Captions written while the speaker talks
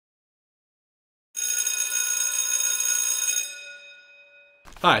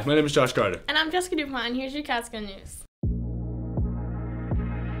Hi, my name is Josh Carter. And I'm Jessica DuPont, and here's your Catskill News.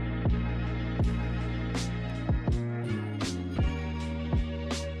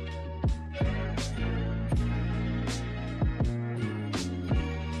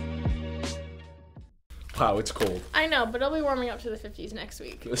 Wow, it's cold. I know, but it'll be warming up to the 50s next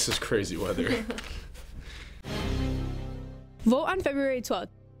week. This is crazy weather. Vote on February 12th.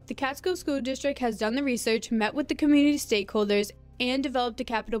 The Catskill School District has done the research, met with the community stakeholders, and developed a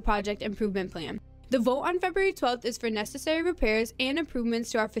capital project improvement plan. The vote on February 12th is for necessary repairs and improvements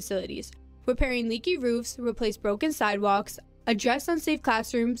to our facilities, repairing leaky roofs, replace broken sidewalks, address unsafe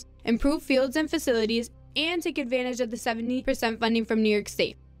classrooms, improve fields and facilities, and take advantage of the 70% funding from New York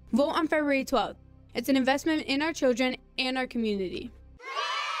State. Vote on February 12th. It's an investment in our children and our community.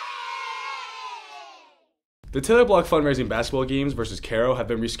 The Taylor Block fundraising basketball games versus Caro have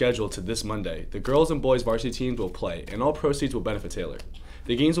been rescheduled to this Monday. The girls and boys varsity teams will play, and all proceeds will benefit Taylor.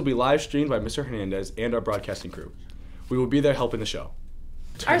 The games will be live streamed by Mr. Hernandez and our broadcasting crew. We will be there helping the show.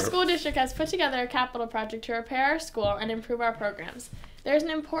 Our school district has put together a capital project to repair our school and improve our programs. There's an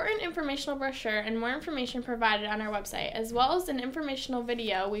important informational brochure and more information provided on our website, as well as an informational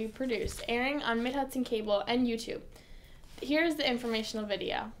video we produced airing on Mid-Hudson Cable and YouTube. Here's the informational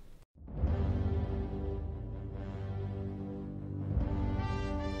video.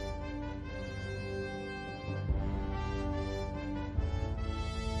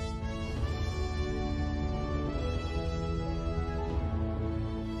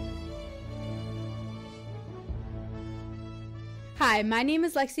 Hi, my name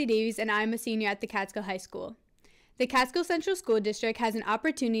is Lexi Davies, and I'm a senior at the Catskill High School. The Catskill Central School District has an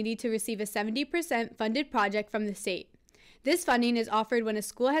opportunity to receive a 70% funded project from the state. This funding is offered when a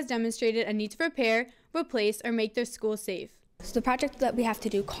school has demonstrated a need to repair, replace, or make their school safe. So the project that we have to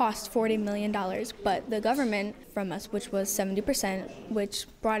do costs $40 million, but the government from us, which was 70%, which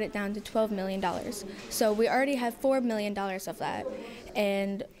brought it down to $12 million. So we already have $4 million of that,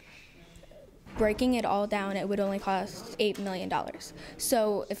 and breaking it all down, it would only cost $8 million.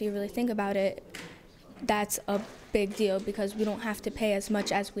 So if you really think about it, that's a big deal because we don't have to pay as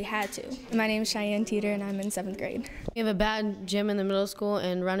much as we had to. My name is Cheyenne Teeter, and I'm in 7th grade. We have a bad gym in the middle school,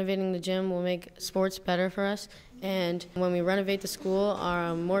 and renovating the gym will make sports better for us. And when we renovate the school,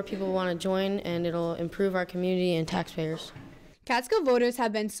 more people will want to join, and it'll improve our community and taxpayers. Catskill voters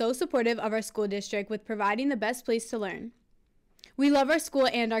have been so supportive of our school district with providing the best place to learn. We love our school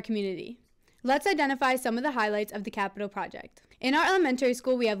and our community. Let's identify some of the highlights of the capital project. In our elementary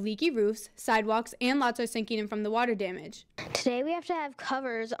school, we have leaky roofs, sidewalks, and lots are sinking in from the water damage. Today we have to have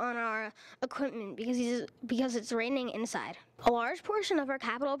covers on our equipment because it's raining inside. A large portion of our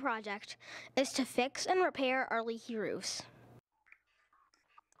capital project is to fix and repair our leaky roofs.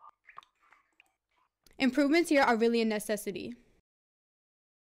 Improvements here are really a necessity.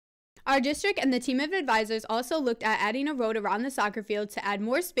 Our district and the team of advisors also looked at adding a road around the soccer field to add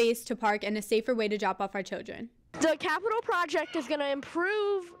more space to park and a safer way to drop off our children. The capital project is going to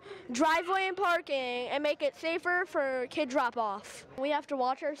improve driveway and parking and make it safer for kid drop-off. We have to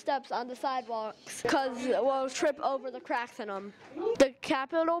watch our steps on the sidewalks because we'll trip over the cracks in them. The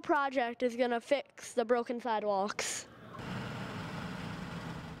capital project is going to fix the broken sidewalks.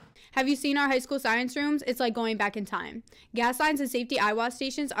 Have you seen our high school science rooms? It's like going back in time. Gas lines and safety eyewash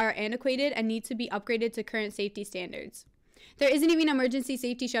stations are antiquated and need to be upgraded to current safety standards. There isn't even emergency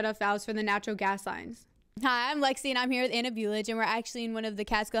safety shut-off valves for the natural gas lines. Hi, I'm Lexi, and I'm here with Anna Bulich, and we're actually in one of the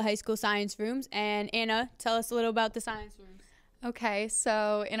Catskill High School science rooms. And Anna, tell us a little about the science rooms. Okay,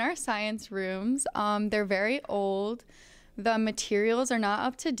 so in our science rooms, they're very old. The materials are not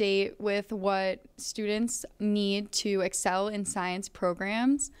up to date with what students need to excel in science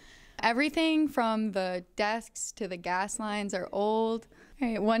programs. Everything from the desks to the gas lines are old. All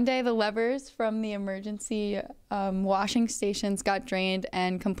right, one day the levers from the emergency washing stations got drained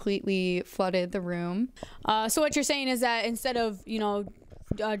and completely flooded the room. So what you're saying is that instead of,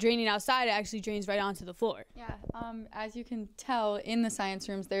 draining outside, it actually drains right onto the floor. Yeah, as you can tell in the science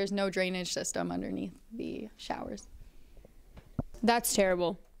rooms, there's no drainage system underneath the showers. That's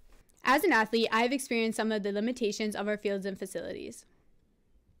terrible. As an athlete, I have experienced some of the limitations of our fields and facilities.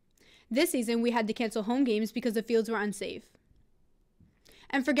 This season, we had to cancel home games because the fields were unsafe.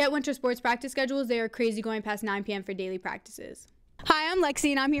 And forget winter sports practice schedules, they are crazy going past 9 p.m. for daily practices. Hi, I'm Lexi,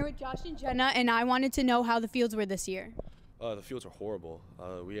 and I'm here with Josh and Jenna, and I wanted to know how the fields were this year. The fields are horrible.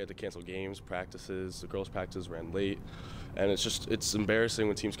 We had to cancel games, practices. The girls' practice ran late. And it's embarrassing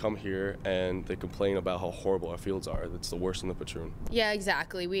when teams come here and they complain about how horrible our fields are. It's the worst in the Patroon. Yeah,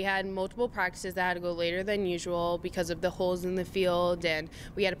 exactly. We had multiple practices that had to go later than usual because of the holes in the field, and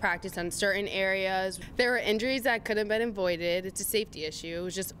we had to practice on certain areas. There were injuries that could have been avoided. It's a safety issue. It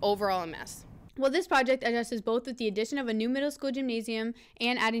was just overall a mess. Well, this project addresses both with the addition of a new middle school gymnasium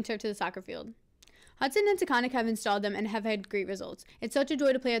and adding turf to the soccer field. Hudson and Taconic have installed them and have had great results. It's such a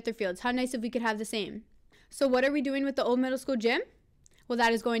joy to play at their fields. How nice if we could have the same. So what are we doing with the old middle school gym? Well,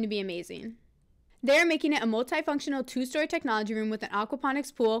 that is going to be amazing. They are making it a multifunctional 2-story technology room with an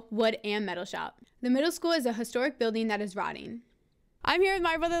aquaponics pool, wood, and metal shop. The middle school is a historic building that is rotting. I'm here with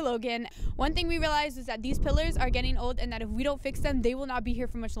my brother Logan. One thing we realized is that these pillars are getting old and that if we don't fix them, they will not be here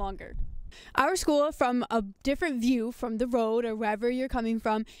for much longer. Our school, from a different view from the road or wherever you're coming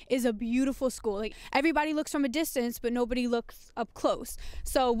from, is a beautiful school. Like, everybody looks from a distance, but nobody looks up close.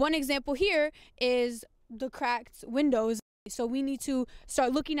 So one example here is the cracked windows. So we need to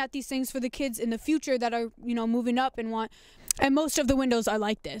start looking at these things for the kids in the future that are, moving up and want. And most of the windows are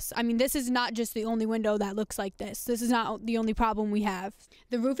like this. I mean, this is not just the only window that looks like this. This is not the only problem we have.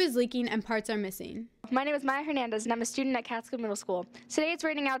 The roof is leaking and parts are missing. My name is Maya Hernandez and I'm a student at Catskill Middle School. Today it's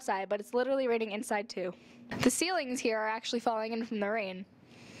raining outside, but it's literally raining inside too. The ceilings here are actually falling in from the rain.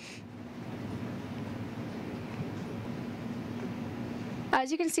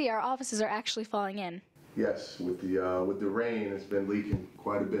 As you can see, our offices are actually falling in. Yes, with the rain, it's been leaking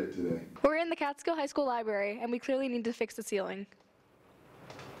quite a bit today. We're in the Catskill High School library, and we clearly need to fix the ceiling.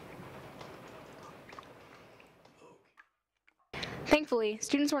 Thankfully,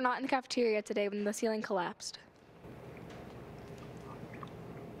 students were not in the cafeteria today when the ceiling collapsed.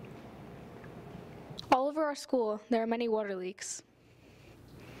 All over our school, there are many water leaks.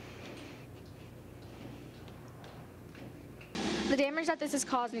 The damage that this is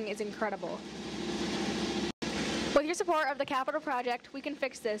causing is incredible. With your support of the Capital Project, we can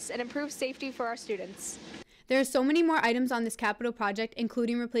fix this and improve safety for our students. There are so many more items on this capital project,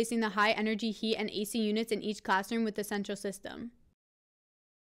 including replacing the high-energy heat and AC units in each classroom with the central system.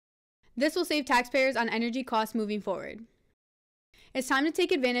 This will save taxpayers on energy costs moving forward. It's time to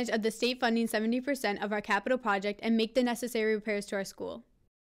take advantage of the state funding 70% of our capital project and make the necessary repairs to our school.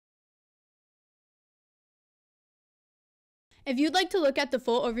 If you'd like to look at the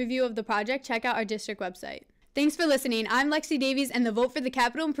full overview of the project, check out our district website. Thanks for listening. I'm Lexi Davies, and the vote for the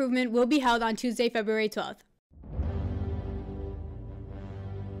capital improvement will be held on Tuesday, February 12th.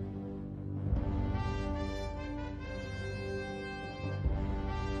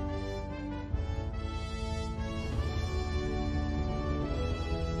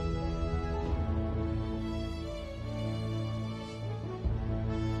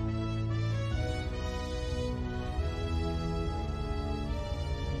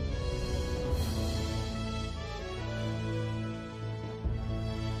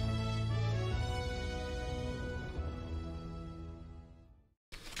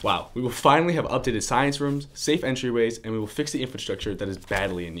 Wow, we will finally have updated science rooms, safe entryways, and we will fix the infrastructure that is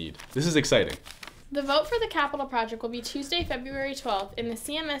badly in need. This is exciting. The vote for the Capital Project will be Tuesday, February 12th in the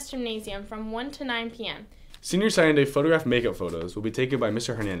CMS Gymnasium from 1 to 9 p.m. Senior Sign Day photograph makeup photos will be taken by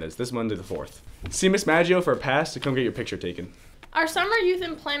Mr. Hernandez this Monday the 4th. See Miss Maggio for a pass to come get your picture taken. Our summer youth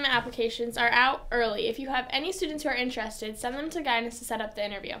employment applications are out early. If you have any students who are interested, send them to guidance to set up the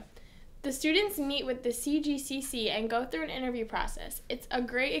interview. The students meet with the CGCC and go through an interview process. It's a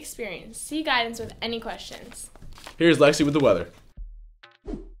great experience. See guidance with any questions. Here's Lexi with the weather.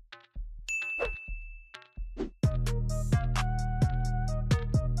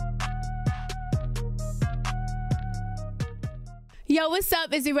 Yo, what's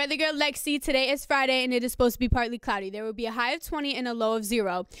up? It's your weather girl Lexi. Today is Friday and it is supposed to be partly cloudy. There will be a high of 20 and a low of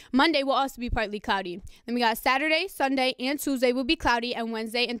 0. Monday will also be partly cloudy. Then we got Saturday, Sunday, and Tuesday will be cloudy, and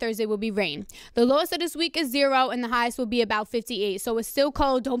Wednesday and Thursday will be rain. The lowest of this week is 0 and the highest will be about 58. So it's still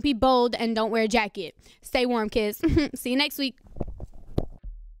cold. Don't be bold and don't wear a jacket. Stay warm, kids. See you next week.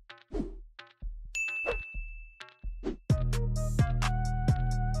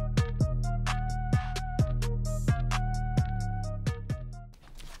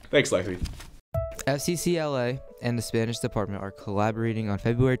 Thanks, Lexi. FCCLA and the Spanish department are collaborating on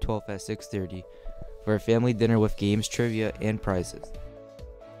February 12th at 6:30 for a family dinner with games, trivia, and prizes.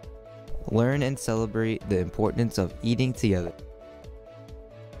 Learn and celebrate the importance of eating together.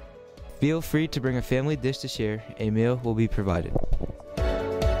 Feel free to bring a family dish to share. A meal will be provided.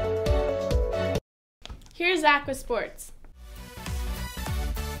 Here's Zach with sports.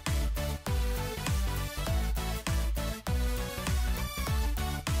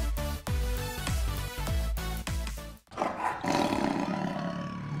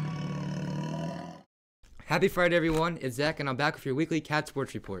 Happy Friday, everyone. It's Zach, and I'm back with your weekly Cat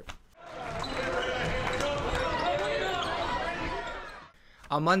Sports Report.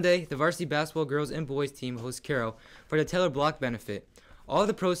 On Monday, the varsity basketball girls and boys team hosts Carroll for the Taylor Block benefit. All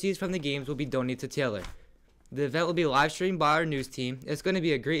the proceeds from the games will be donated to Taylor. The event will be live streamed by our news team. It's going to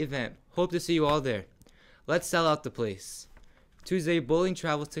be a great event. Hope to see you all there. Let's sell out the place. Tuesday, bowling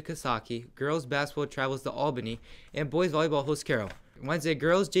travels to Kasaki, girls basketball travels to Albany, and boys volleyball hosts Carroll. Wednesday,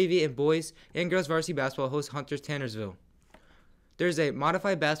 girls JV and boys and girls varsity basketball hosts Hunters Tannersville. Thursday,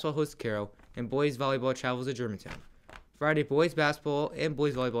 modified basketball hosts Carroll, and boys volleyball travels to Germantown. Friday, boys basketball and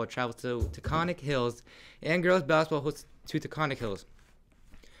boys volleyball travels to Taconic Hills, and girls basketball hosts to Taconic Hills.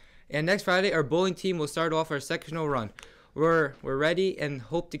 And next Friday, our bowling team will start off our sectional run. We're ready and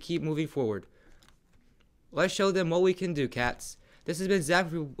hope to keep moving forward. Let's show them what we can do, Cats. This has been Zach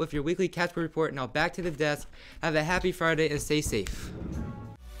with your weekly Cat Sports Report. Now back to the desk. Have a happy Friday and stay safe.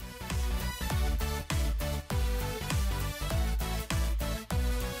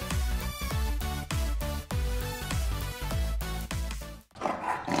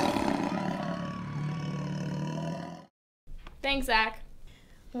 Thanks, Zach.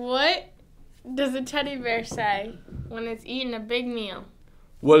 What does a teddy bear say when it's eating a big meal?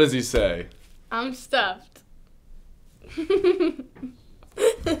 What does he say? I'm stuffed.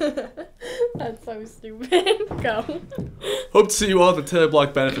 That's so stupid. Go. Hope to see you all at the Taylor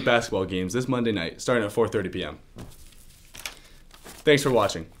Block benefit basketball games this Monday night, starting at 4:30 p.m. Thanks for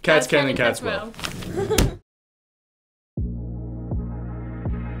watching. Cats can and cats will.